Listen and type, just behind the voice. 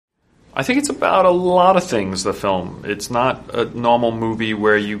I think it's about a lot of things, the film. It's not a normal movie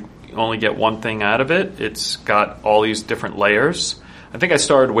where you only get one thing out of it. It's got all these different layers. I think I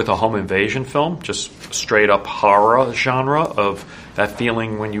started with a home invasion film, just straight up horror genre of that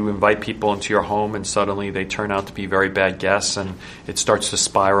feeling when you invite people into your home and suddenly they turn out to be very bad guests and it starts to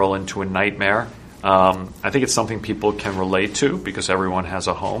spiral into a nightmare. I think it's something people can relate to because everyone has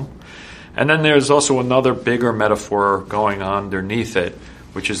a home. And then there's also another bigger metaphor going on underneath it,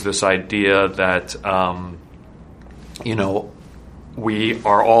 which is this idea that, we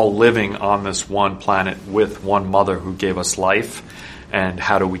are all living on this one planet with one mother who gave us life, and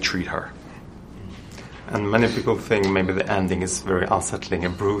how do we treat her? And many people think maybe the ending is very unsettling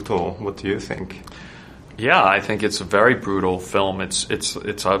and brutal. What do you think? Yeah, I think it's a very brutal film. It's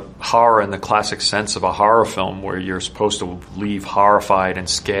a horror in the classic sense of a horror film where you're supposed to leave horrified and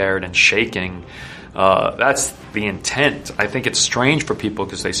scared and shaking. That's the intent. I think it's strange for people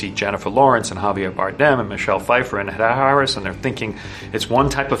because they see Jennifer Lawrence and Javier Bardem and Michelle Pfeiffer and Hedda Harris and they're thinking it's one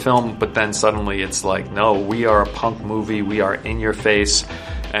type of film, but then suddenly it's like, no, we are a punk movie, we are in your face,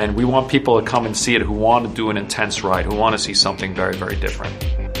 and we want people to come and see it who want to do an intense ride, who want to see something very, very different.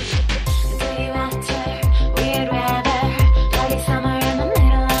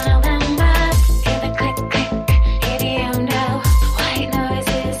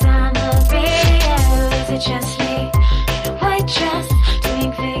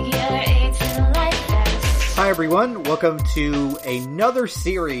 Hi everyone, welcome to another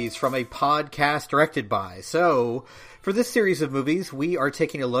series from a podcast directed by. So, for this series of movies, we are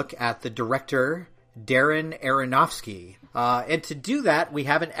taking a look at the director, Darren Aronofsky. And to do that, we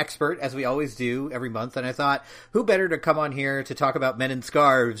have an expert, as we always do every month, and I thought, who better to come on here to talk about Men in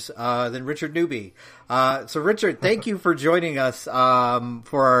Scarves than Richard Newby. So Richard, thank you for joining us for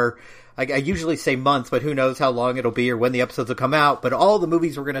our... I usually say months, but who knows how long it'll be or when the episodes will come out. But all the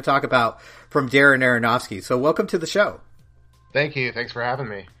movies we're going to talk about from Darren Aronofsky. So welcome to the show. Thank you. Thanks for having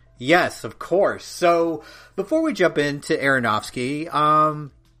me. Yes, of course. So before we jump into Aronofsky,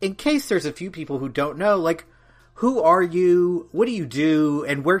 in case there's a few people who don't know, like, who are you, what do you do,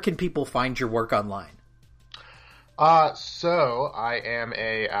 and where can people find your work online? So I am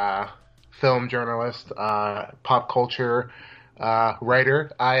a film journalist, pop culture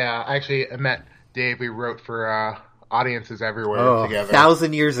writer. I actually met Dave. We wrote for audiences everywhere together.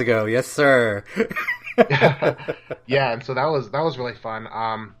 1,000 years ago, yes, sir. Yeah, and so that was really fun.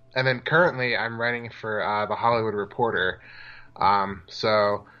 And then currently, I'm writing for the Hollywood Reporter.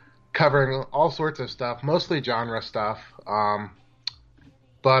 So covering all sorts of stuff, mostly genre stuff.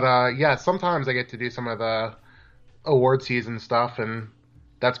 But yeah, sometimes I get to do some of the award season stuff and.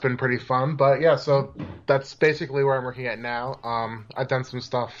 That's been pretty fun, but yeah, so that's basically where I'm working at now. I've done some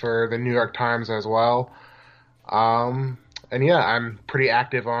stuff for the New York Times as well. And yeah, I'm pretty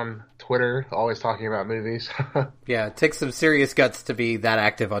active on Twitter, always talking about movies. Yeah, it takes some serious guts to be that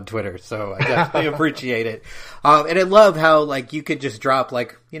active on Twitter, so I definitely appreciate it. And I love how, like, you could just drop,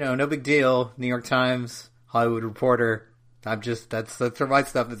 like, no big deal, New York Times, Hollywood Reporter. That's where my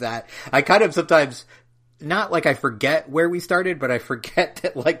stuff is at. I kind of sometimes... Not like I forget where we started, but I forget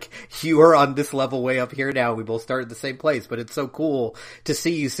that, like, you are on this level way up here now. We both started the same place, but it's so cool to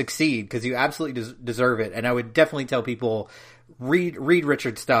see you succeed because you absolutely deserve it. And I would definitely tell people, read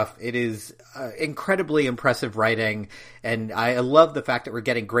Richard's stuff. It is incredibly impressive writing, and I love the fact that we're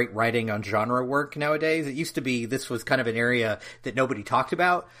getting great writing on genre work nowadays. It used to be this was kind of an area that nobody talked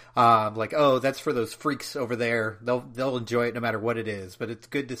about. Like, oh, that's for those freaks over there. They'll enjoy it no matter what it is. But it's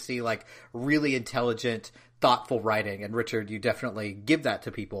good to see, like, really intelligent, thoughtful writing. And Richard, you definitely give that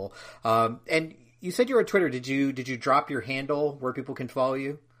to people. And you said you're on Twitter. Did you drop your handle where people can follow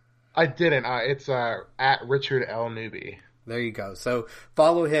you? I didn't. It's at Richard L. Newby. There you go. So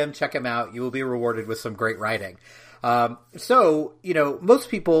follow him, check him out. You will be rewarded with some great writing. So, most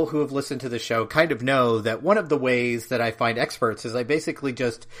people who have listened to the show kind of know that one of the ways that I find experts is I basically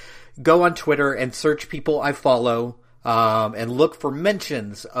just go on Twitter and search people I follow, and look for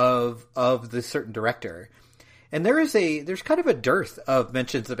mentions of the certain director. And there's kind of a dearth of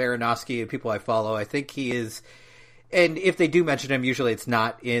mentions of Aronofsky and people I follow. I think he is... And if they do mention him, usually it's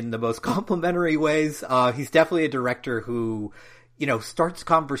not in the most complimentary ways. He's definitely a director who, starts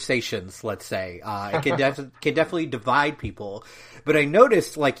conversations, let's say. It can definitely divide people. But I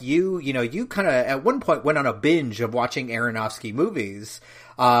noticed, like, you kind of, at one point, went on a binge of watching Aronofsky movies.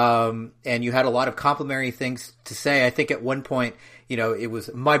 And you had a lot of complimentary things to say. I think at one point, it was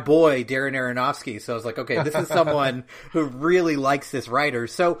my boy, Darren Aronofsky. So I was like, okay, this is someone who really likes this writer.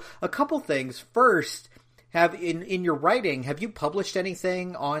 So a couple things. First, Have in your writing, have you published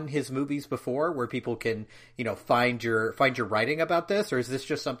anything on his movies before where people can, find your writing about this, or is this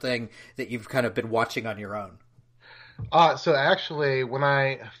just something that you've kind of been watching on your own? So actually, when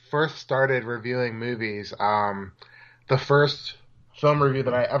I first started reviewing movies, the first film review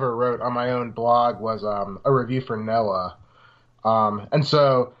that I ever wrote on my own blog was a review for Noah. And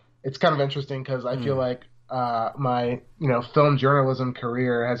so it's kind of interesting because I feel like my film journalism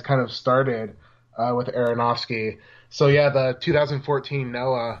career has kind of started with Aronofsky. So yeah, the 2014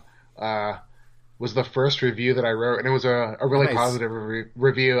 Noah was the first review that I wrote, and it was a really positive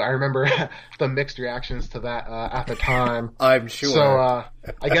review. I remember the mixed reactions to that at the time. I'm sure. So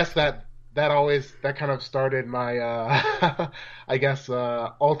I guess that kind of started my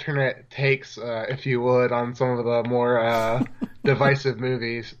alternate takes, if you would, on some of the more divisive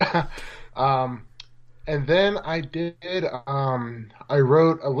movies. And then I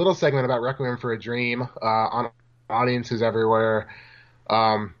wrote a little segment about Requiem for a Dream on audiences everywhere.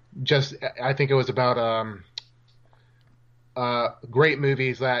 I think it was about great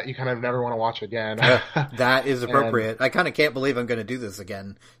movies that you kind of never want to watch again. That is appropriate. I kind of can't believe I'm going to do this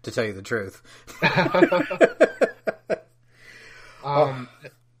again, to tell you the truth. And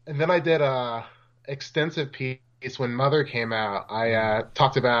then I did a extensive piece when Mother came out. I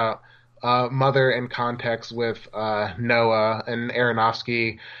talked about Mother in context with Noah and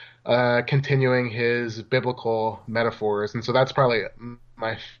Aronofsky continuing his biblical metaphors. And so that's probably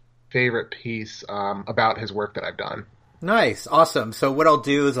my favorite piece about his work that I've done. Nice. Awesome. So what I'll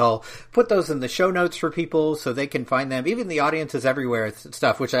do is I'll put those in the show notes for people so they can find them. Even the audiences everywhere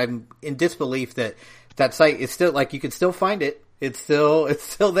stuff, which I'm in disbelief that site is still, like, you can still find it. It's still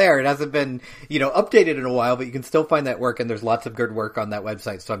there. It hasn't been, updated in a while, but you can still find that work, and there's lots of good work on that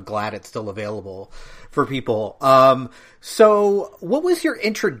website, so I'm glad it's still available for people. So what was your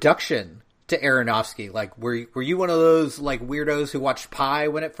introduction to Aronofsky? Like, were you one of those, like, weirdos who watched Pi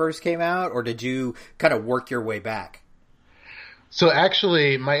when it first came out, or did you kind of work your way back? So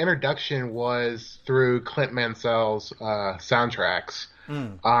actually, my introduction was through Clint Mansell's soundtracks.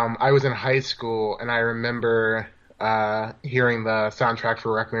 I was in high school, and I remember hearing the soundtrack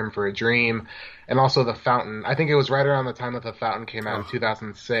for Requiem for a Dream, and also The Fountain. I think it was right around the time that The Fountain came out in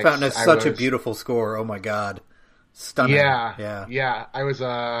 2006. Fountain is such a beautiful score. Oh my God. Stunning. Yeah. I was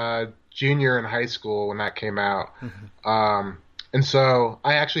a junior in high school when that came out. And so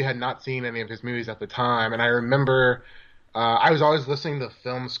I actually had not seen any of his movies at the time, and I remember I was always listening to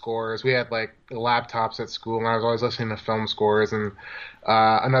film scores. We had like laptops at school, and I was always listening to film scores. And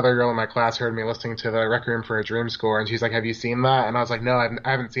another girl in my class heard me listening to the Requiem for a Dream score, and she's like, "Have you seen that?" And I was like, "No, I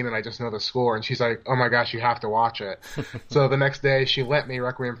haven't seen it. I just know the score." And she's like, "Oh my gosh, you have to watch it." So the next day, she lent me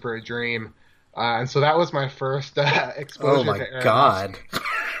Requiem for a Dream, and so that was my first exposure. Oh my to Aronofsky. God,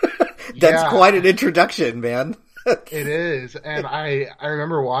 that's quite an introduction, man. It is, and I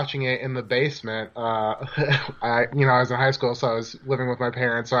remember watching it in the basement. I was in high school, so I was living with my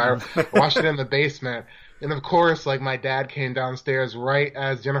parents, so I watched it in the basement. And of course, like, my dad came downstairs right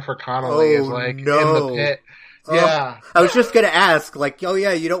as Jennifer Connelly is in the pit. Yeah. I was just going to ask, like, oh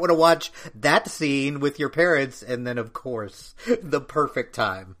yeah, you don't want to watch that scene with your parents, and then of course, the perfect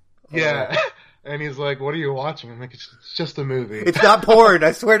time. Yeah. And he's like, "What are you watching?" I'm like, "It's just a movie." It's not porn.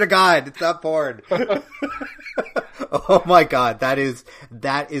 I swear to God, it's not porn. Oh my God, that is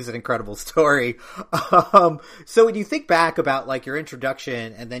an incredible story. So when you think back about, like, your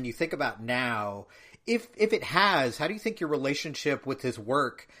introduction, and then you think about now, if it has, how do you think your relationship with his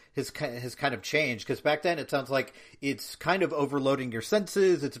work has kind of changed? Because back then it sounds like it's kind of overloading your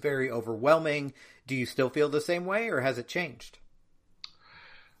senses. It's very overwhelming. Do you still feel the same way, or has it changed?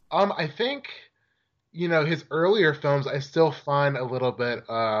 I think, his earlier films I still find a little bit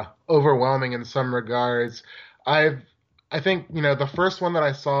overwhelming in some regards. I think, the first one that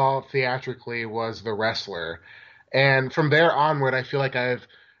I saw theatrically was The Wrestler. And from there onward, I feel like I've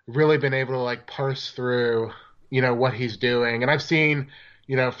really been able to, like, parse through, what he's doing. And I've seen,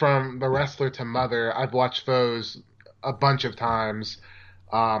 from The Wrestler to Mother, I've watched those a bunch of times.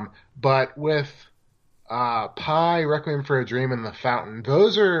 But with Pi, Requiem for a Dream, and The Fountain,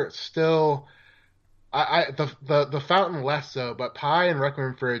 those are still... The Fountain less so, but Pi and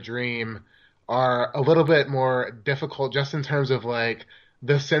Requiem for a Dream are a little bit more difficult just in terms of, like,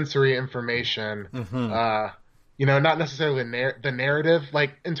 the sensory information. Not necessarily the narrative.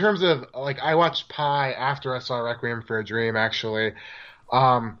 Like, in terms of, like, I watched Pi after I saw Requiem for a Dream, actually.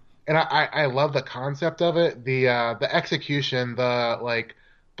 And I love the concept of it. The execution, the, like,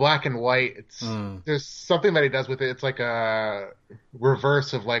 black and white, there's something that he does with it. It's like a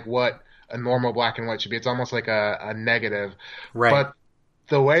reverse of, like, what a normal black and white should be. It's almost like a negative. Right. But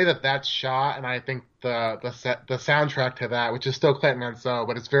the way that that's shot, and I think the soundtrack to that, which is still Clayton Mansell,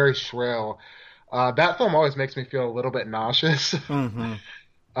 but it's very shrill. That film always makes me feel a little bit nauseous.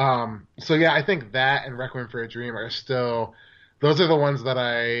 Mm-hmm. So yeah, I think that and Requiem for a Dream are still, those are the ones that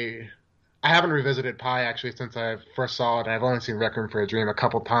I haven't revisited Pi actually since I first saw it, and I've only seen Requiem for a Dream a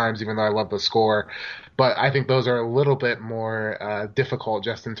couple times, even though I love the score. But I think those are a little bit more difficult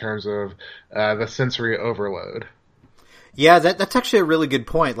just in terms of the sensory overload. Yeah, that's actually a really good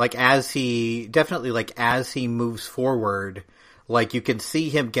point. Like as he moves forward, like you can see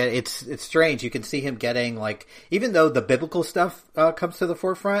him get, it's strange. You can see him getting, like, even though the biblical stuff comes to the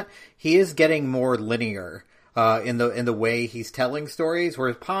forefront, he is getting more linear in the way he's telling stories.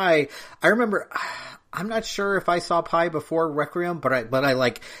 Whereas Pi, I remember, I'm not sure if I saw Pi before Requiem, but I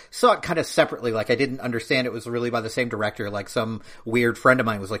like saw it kind of separately. Like I didn't understand it was really by the same director. Like some weird friend of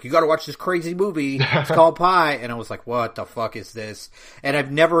mine was like, "You got to watch this crazy movie. It's called Pi," and I was like, "What the fuck is this?" And I've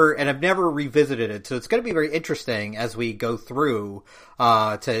never revisited it. So it's going to be very interesting as we go through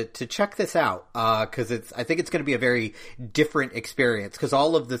to check this out because I think it's going to be a very different experience because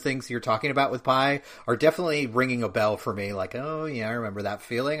all of the things you're talking about with Pi are definitely ringing a bell for me. Like, oh yeah, I remember that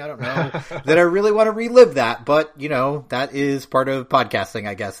feeling. I don't know that I really want to relive that, but you know, that is part of podcasting,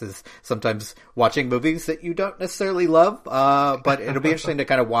 I guess, is sometimes watching movies that you don't necessarily love, but it'll be interesting to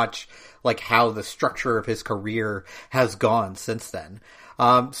kind of watch like how the structure of his career has gone since then.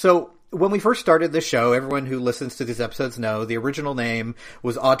 So when we first started the show, everyone who listens to these episodes know the original name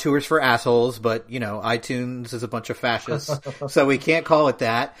was Auteurs for Assholes, but, you know, iTunes is a bunch of fascists, so we can't call it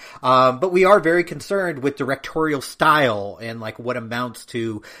that. But we are very concerned with directorial style and, like, what amounts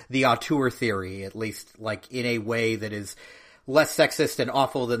to the auteur theory, at least, like, in a way that is less sexist and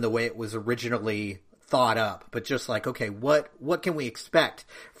awful than the way it was originally thought up. But just like, okay, what can we expect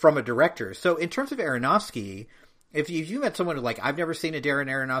from a director? So in terms of Aronofsky, if you met someone who, like, I've never seen a Darren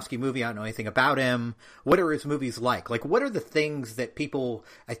Aronofsky movie, I don't know anything about him, what are his movies like? Like, what are the things that people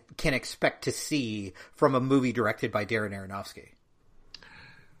can expect to see from a movie directed by Darren Aronofsky?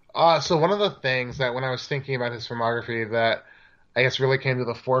 So one of the things that when I was thinking about his filmography that I guess really came to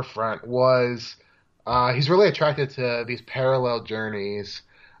the forefront was he's really attracted to these parallel journeys.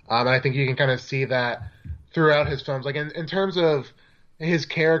 And I think you can kind of see that throughout his films. Like, in terms of his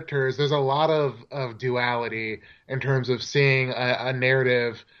characters, there's a lot of duality in terms of seeing a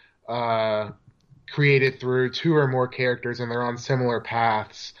narrative created through two or more characters and they're on similar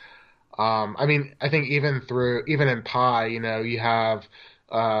paths. I mean, I think even in Pi, you know, you have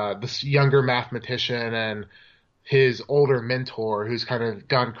this younger mathematician and his older mentor who's kind of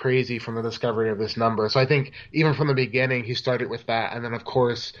gone crazy from the discovery of this number. So I think even from the beginning, he started with that. And then, of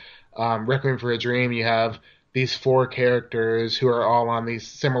course, Requiem for a Dream, you have these four characters who are all on these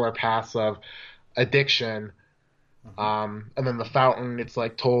similar paths of addiction. And then The Fountain, it's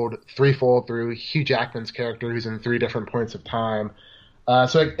like told threefold through Hugh Jackman's character who's in three different points of time.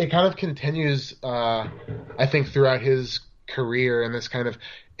 So it kind of continues, I think, throughout his career and this kind of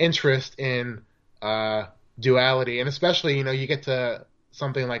interest in duality. And especially, you know, you get to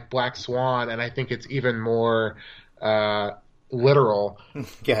something like Black Swan, and I think it's even more literal.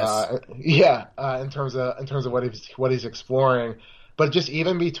 Yes. In terms of what he's exploring. But just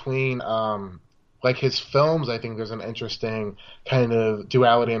even between like his films, I think there's an interesting kind of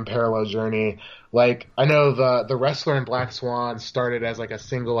duality and parallel journey. Like, I know the Wrestler in Black Swan started as like a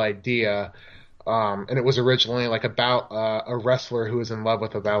single idea, and it was originally like about a wrestler who was in love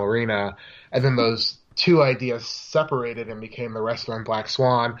with a ballerina, and then those two ideas separated and became The Wrestler in Black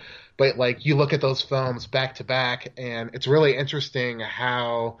Swan. But like, you look at those films back to back, and it's really interesting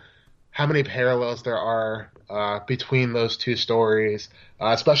how many parallels there are between those two stories,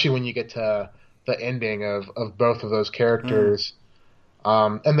 especially when you get to the ending of both of those characters.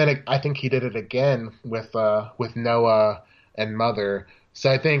 And then I think he did it again with Noah and Mother. So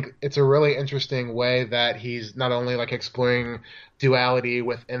I think it's a really interesting way that he's not only like exploring duality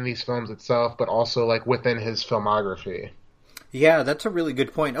within these films itself, but also like within his filmography. Yeah, that's a really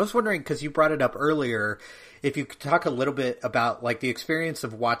good point. I was wondering, because you brought it up earlier, if you could talk a little bit about like the experience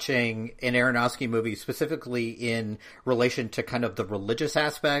of watching an Aronofsky movie, specifically in relation to kind of the religious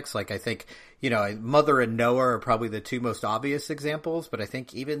aspects. Like, I think, you know, Mother and Noah are probably the two most obvious examples, but I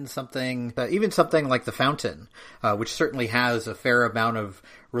think even something like The Fountain, which certainly has a fair amount of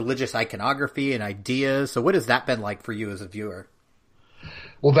religious iconography and ideas. So what has that been like for you as a viewer?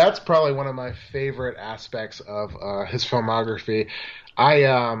 Well, that's probably one of my favorite aspects of his filmography. I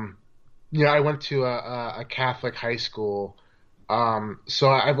went to a Catholic high school, so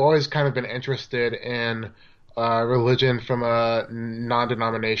I've always kind of been interested in religion from a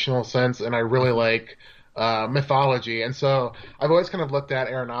non-denominational sense, and I really like mythology. And so I've always kind of looked at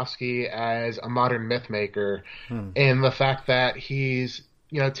Aronofsky as a modern myth maker in the fact that he's,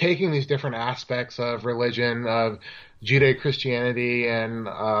 taking these different aspects of religion, of Judeo-Christianity and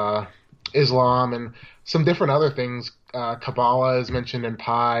Islam and some different other things. Kabbalah is mentioned in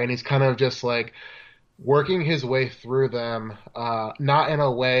Pi, and he's kind of just like working his way through them, not in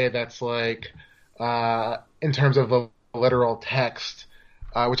a way that's like in terms of the literal text,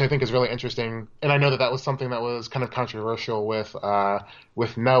 which I think is really interesting. And I know that was something that was kind of controversial with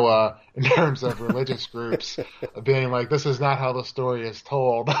Noah in terms of religious groups being like, this is not how the story is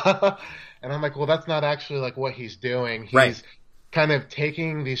told. And I'm like, well, that's not actually like what he's doing. He's kind of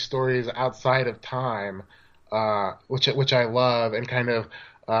taking these stories outside of time, which I love, and kind of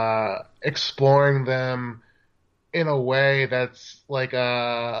exploring them in a way that's like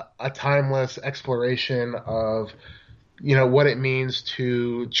a timeless exploration of, what it means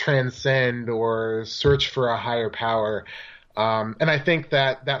to transcend or search for a higher power. And I think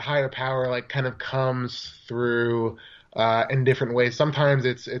that higher power like kind of comes through in different ways. Sometimes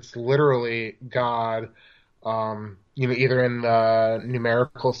it's literally God, either in the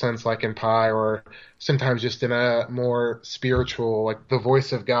numerical sense like in Pi, or sometimes just in a more spiritual, like the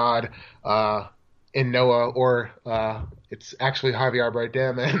voice of God in Noah, or it's actually Javier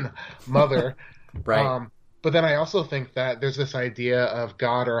Bardem in Mother. Right. But then I also think that there's this idea of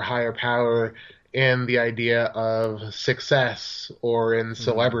God or higher power in the idea of success or in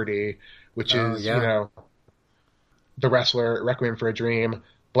celebrity, which is, The Wrestler, Requiem for a Dream,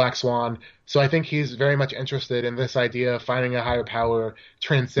 Black Swan. So I think he's very much interested in this idea of finding a higher power,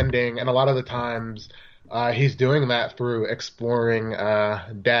 transcending, and a lot of the times he's doing that through exploring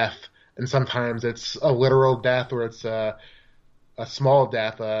death. And sometimes it's a literal death, or it's a small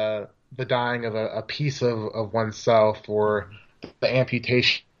death, the dying of a piece of oneself, or the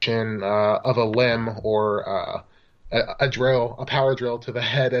amputation of a limb, or a power drill to the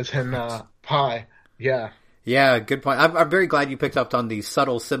head, as in Pi. Yeah. Yeah, good point. I'm very glad you picked up on the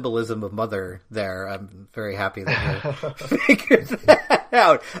subtle symbolism of Mother there. I'm very happy that you figured that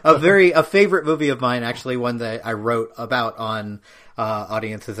out. A favorite movie of mine, actually, one that I wrote about on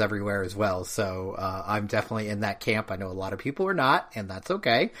audiences everywhere as well. So I'm definitely in that camp. I know a lot of people are not, and that's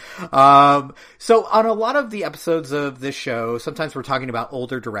okay. So on a lot of the episodes of this show, sometimes we're talking about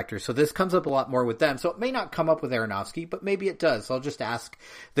older directors. So this comes up a lot more with them. So it may not come up with Aronofsky, but maybe it does. So I'll just ask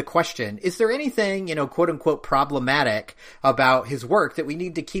the question. Is there anything, quote unquote, problematic about his work that we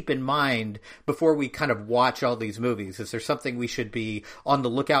need to keep in mind before we kind of watch all these movies? Is there something we should be on the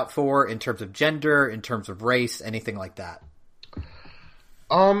lookout for in terms of gender, in terms of race, anything like that?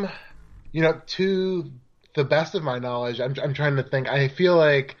 To the best of my knowledge, I'm trying to think. I feel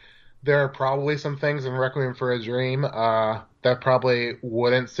like there are probably some things in Requiem for a Dream that probably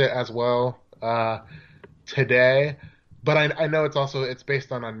wouldn't sit as well today. But I know it's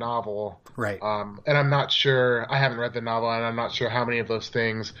based on a novel. Right. And I'm not sure, I haven't read the novel, and I'm not sure how many of those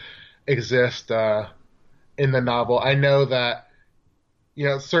things exist in the novel. I know that,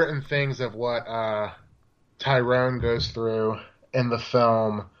 certain things of what Tyrone goes through in the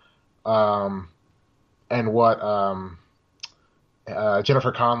film, and what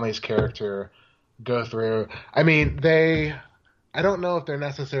Jennifer Connelly's character go through. I mean, I don't know if they're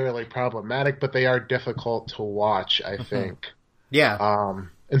necessarily problematic, but they are difficult to watch, I think. Yeah.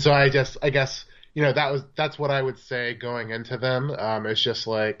 And so I guess, that's what I would say going into them. It's just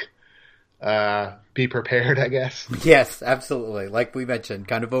like, be prepared, I guess. Yes, absolutely. Like we mentioned,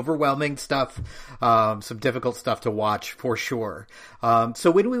 kind of overwhelming stuff, some difficult stuff to watch for sure.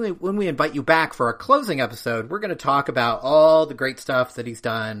 So when we invite you back for our closing episode, we're going to talk about all the great stuff that he's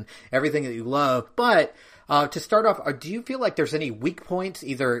done, everything that you love. But to start off, do you feel like there's any weak points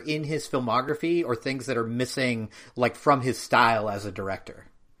either in his filmography or things that are missing, like from his style as a director?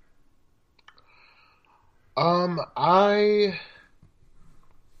 I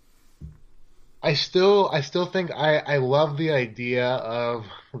still think I love the idea of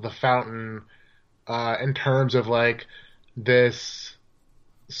the fountain in terms of like this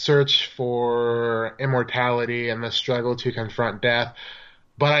search for immortality and the struggle to confront death.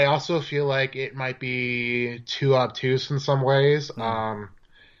 But I also feel like it might be too obtuse in some ways.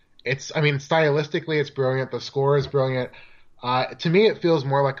 Stylistically it's brilliant. The score is brilliant. To me, it feels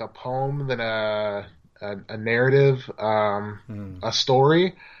more like a poem than a narrative, a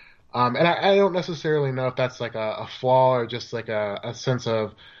story. And I don't necessarily know if that's like a flaw or just like a sense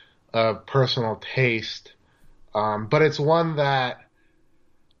of personal taste. But it's one that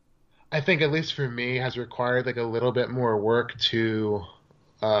I think, at least for me, has required like a little bit more work to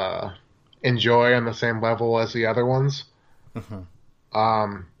enjoy on the same level as the other ones.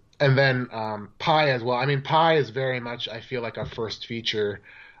 And And then Pi as well. I mean, Pi is very much, I feel like, a first feature.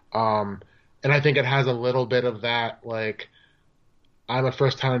 And I think it has a little bit of that, like, I'm a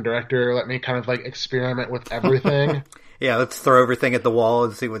first-time director, let me kind of, like, experiment with everything. Yeah, let's throw everything at the wall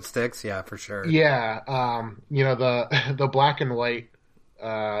and see what sticks. Yeah, for sure. Yeah, you know, the black and white,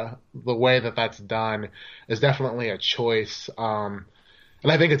 the way that that's done is definitely a choice. And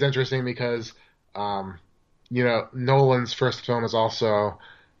I think it's interesting because, you know, Nolan's first film is also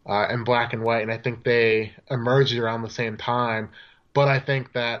in black and white, and I think they emerged around the same time. But I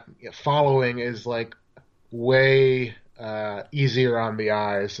think that following is like way easier on the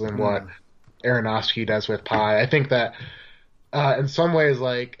eyes than what Aronofsky does with Pi. I think that in some ways,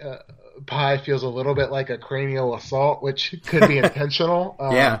 like Pi feels a little bit like a cranial assault, which could be intentional.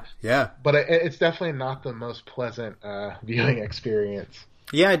 Yeah. But it's definitely not the most pleasant viewing experience.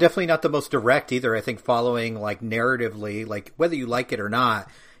 Yeah, definitely not the most direct either. I think following, like, narratively, like, whether you like it or not,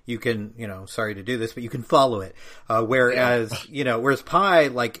 you can, you know, sorry to do this, but you can follow it. Whereas Pi,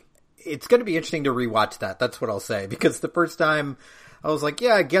 like, it's going to be interesting to rewatch that. That's what I'll say. Because the first time I was like,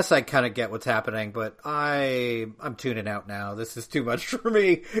 yeah, I guess I kind of get what's happening, but I'm tuning out now. This is too much for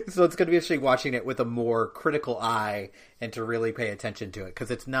me. So it's going to be interesting watching it with a more critical eye and to really pay attention to it. Because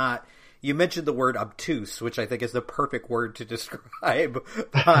it's not, you mentioned the word obtuse, which I think is the perfect word to describe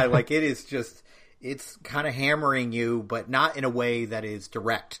Pi. Like, it is just, it's kind of hammering you, but not in a way that is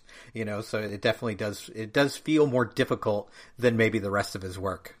direct, you know, so it definitely does feel more difficult than maybe the rest of his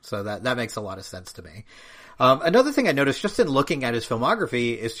work. So that makes a lot of sense to me. Another thing I noticed just in looking at his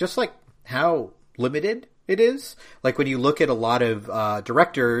filmography is just like how limited it is. Like when you look at a lot of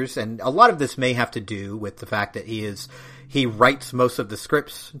directors, and a lot of this may have to do with the fact that he writes most of the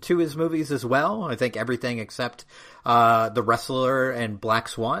scripts to his movies as well. I think everything except The Wrestler and Black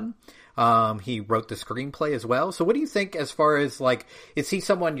Swan. He wrote the screenplay as well. So what do you think as far as, like, is he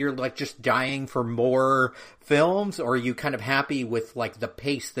someone you're, like, just dying for more films, or are you kind of happy with, like, the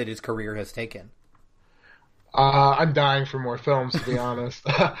pace that his career has taken? I'm dying for more films, to be honest.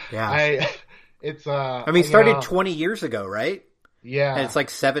 Yeah. I mean, he started 20 years ago, right? Yeah. And it's like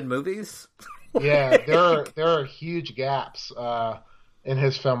 7 movies? Yeah, there are huge gaps in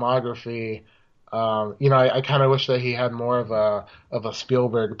his filmography. You know, I kind of wish that he had more of a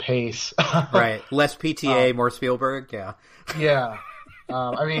Spielberg pace. Right. Less PTA, more Spielberg. Yeah. Yeah.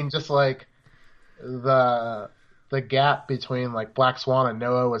 I mean, just like the gap between like Black Swan and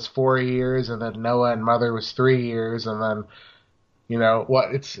Noah was 4 years, and then Noah and Mother was 3 years, and then, you know,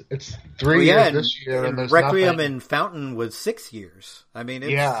 it's 3 years this year, and there's Requiem nothing. and Fountain was 6 years. I mean,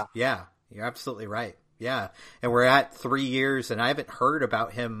 it's, yeah, you're absolutely right. Yeah. And we're at 3 years, and I haven't heard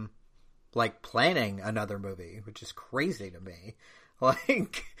about him, like, planning another movie, which is crazy to me.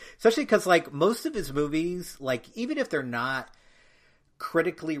 Like, especially because, like, most of his movies, like, even if they're not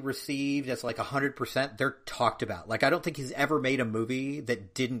critically received as, like, 100%, they're talked about. Like, I don't think he's ever made a movie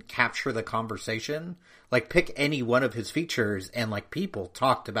that didn't capture the conversation. Like, pick any one of his features, and, like, people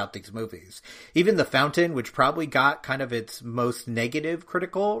talked about these movies. Even The Fountain, which probably got kind of its most negative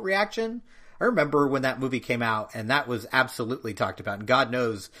critical reaction, I remember when that movie came out, and that was absolutely talked about. And God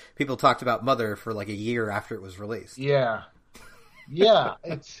knows, people talked about Mother for like a year after it was released. Yeah. Yeah,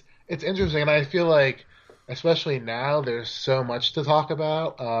 it's interesting, and I feel like, especially now, there's so much to talk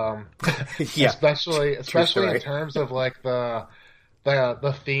about. Yeah. Especially in terms of like the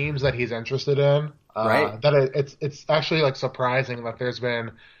themes that he's interested in. Right. That it's actually like surprising that there's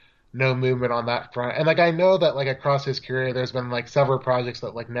been no movement on that front. And like, I know that like across his career, there's been like several projects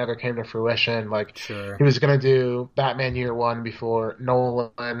that like never came to fruition. Like, sure, he was going to do Batman Year One before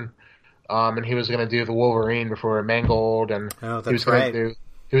Nolan, and he was going to do The Wolverine before Mangold, and he was going to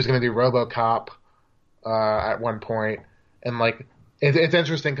do RoboCop at one point. And like, it's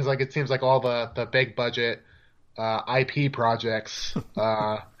interesting because like it seems like all the big budget IP projects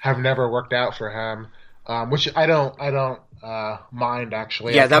have never worked out for him, which I don't mind,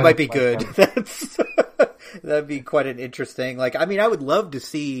 actually. Yeah, that might be good. That'd be quite an interesting, like, I mean, I would love to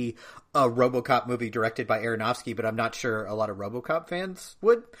see a RoboCop movie directed by Aronofsky, but I'm not sure a lot of RoboCop fans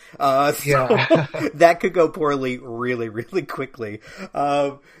would. That could go poorly really, really quickly.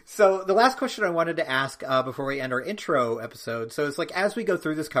 So the last question I wanted to ask before we end our intro episode, so it's like, as we go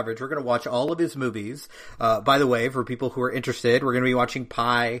through this coverage, we're going to watch all of his movies. By the way, for people who are interested, we're going to be watching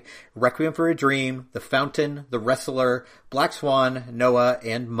Pi, Requiem for a Dream, The Fountain, The Wrestler, Black Swan, Noah,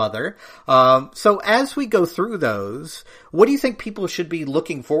 and Mother. So as we go through those, what do you think people should be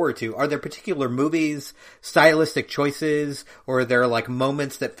looking forward to? Are there particular movies, stylistic choices, or are there like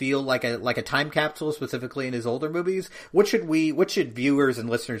moments that feel like a time capsule, specifically in his older movies? What should viewers and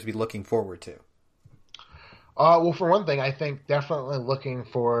listeners be looking forward to? Well, for one thing, I think definitely looking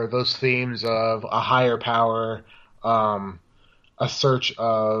for those themes of a higher power, a search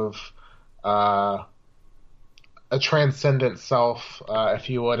of a transcendent self, if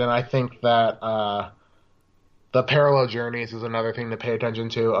you would. And I think that the parallel journeys is another thing to pay attention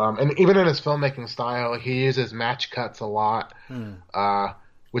to. And even in his filmmaking style, he uses match cuts a lot,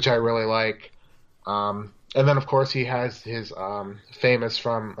 which I really like. And then, of course, he has his famous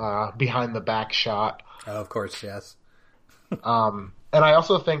from behind the back shot. Oh, of course, yes. And I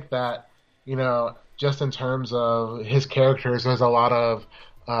also think that, just in terms of his characters, there's a lot of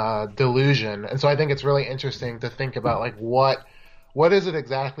delusion. And so I think it's really interesting to think about, like, what is it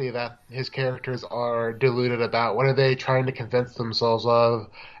exactly that his characters are deluded about? What are they trying to convince themselves of,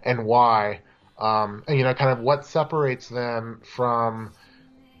 and why? And, kind of what separates them from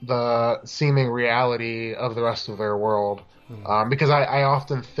the seeming reality of the rest of their world. Because I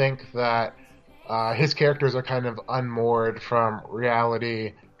often think that his characters are kind of unmoored from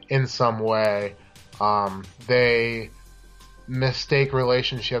reality in some way. They mistake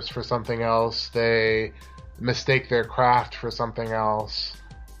relationships for something else. They mistake their craft for something else.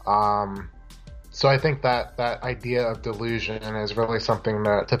 So I think that idea of delusion is really something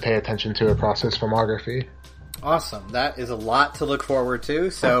to pay attention to across his filmography. Awesome. That is a lot to look forward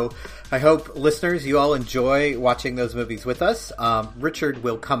to. So I hope, listeners, you all enjoy watching those movies with us. Richard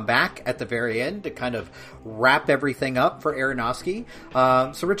will come back at the very end to kind of wrap everything up for Aronofsky.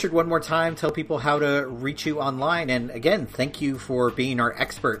 So Richard, one more time, tell people how to reach you online. And again, thank you for being our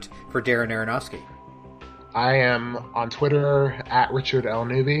expert for Darren Aronofsky. I am on Twitter at Richard L.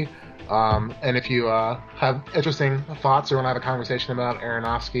 Newby. And if you have interesting thoughts or want to have a conversation about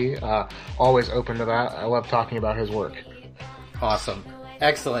Aronofsky, always open to that. I love talking about his work. Awesome.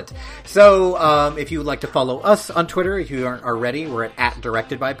 Excellent. So if you would like to follow us on Twitter, if you aren't already, we're at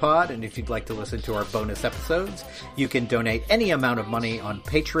 @DirectedByPod. And if you'd like to listen to our bonus episodes, you can donate any amount of money on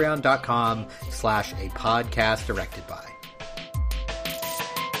patreon.com/apodcastdirectedby.